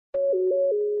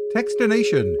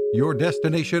Fishkin-Techstination, your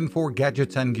destination for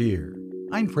gadgets and gear.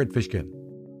 I'm Fred Fishkin.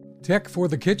 Tech for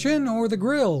the kitchen or the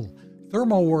grill?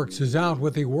 ThermoWorks is out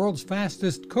with the world's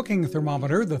fastest cooking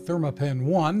thermometer, the Thermapen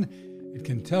One. It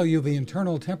can tell you the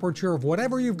internal temperature of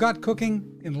whatever you've got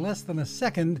cooking in less than a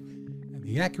second, and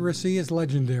the accuracy is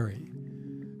legendary.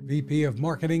 VP of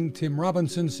Marketing Tim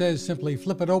Robinson says simply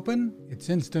flip it open, it's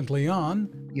instantly on.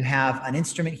 You have an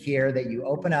instrument here that you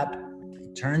open up,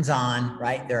 it turns on,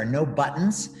 right? There are no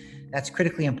buttons. That's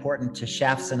critically important to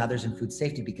chefs and others in food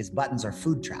safety because buttons are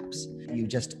food traps. You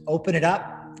just open it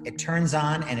up, it turns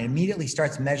on, and it immediately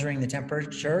starts measuring the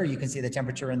temperature. You can see the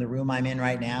temperature in the room I'm in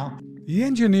right now. The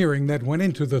engineering that went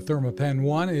into the Thermapen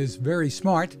One is very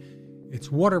smart. It's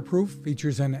waterproof,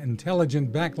 features an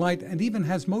intelligent backlight, and even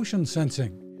has motion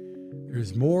sensing.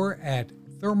 There's more at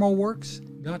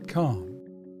thermoworks.com.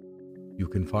 You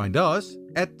can find us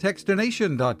at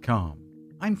Techstination.com.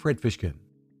 I'm Fred Fishkin.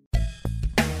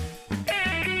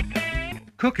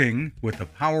 Cooking with the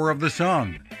power of the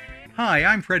sun. Hi,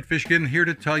 I'm Fred Fishkin, here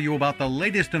to tell you about the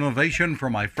latest innovation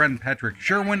from my friend Patrick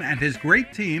Sherwin and his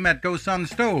great team at GoSun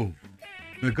Stove.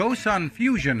 The GoSun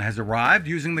Fusion has arrived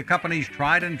using the company's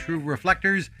tried and true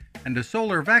reflectors and a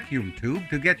solar vacuum tube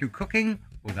to get you cooking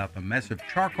without the mess of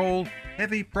charcoal,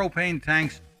 heavy propane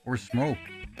tanks, or smoke.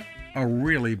 A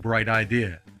really bright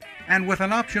idea. And with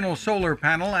an optional solar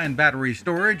panel and battery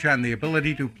storage and the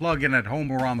ability to plug in at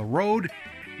home or on the road,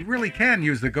 you really can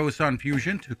use the GoSun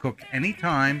Fusion to cook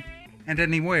anytime and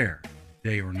anywhere,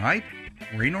 day or night,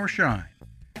 rain or shine.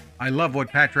 I love what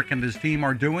Patrick and his team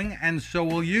are doing, and so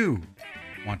will you.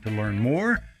 Want to learn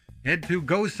more? Head to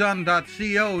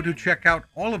gosun.co to check out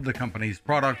all of the company's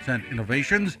products and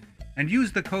innovations, and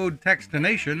use the code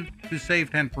TEXTINATION to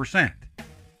save 10%.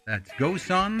 That's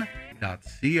gosun.co.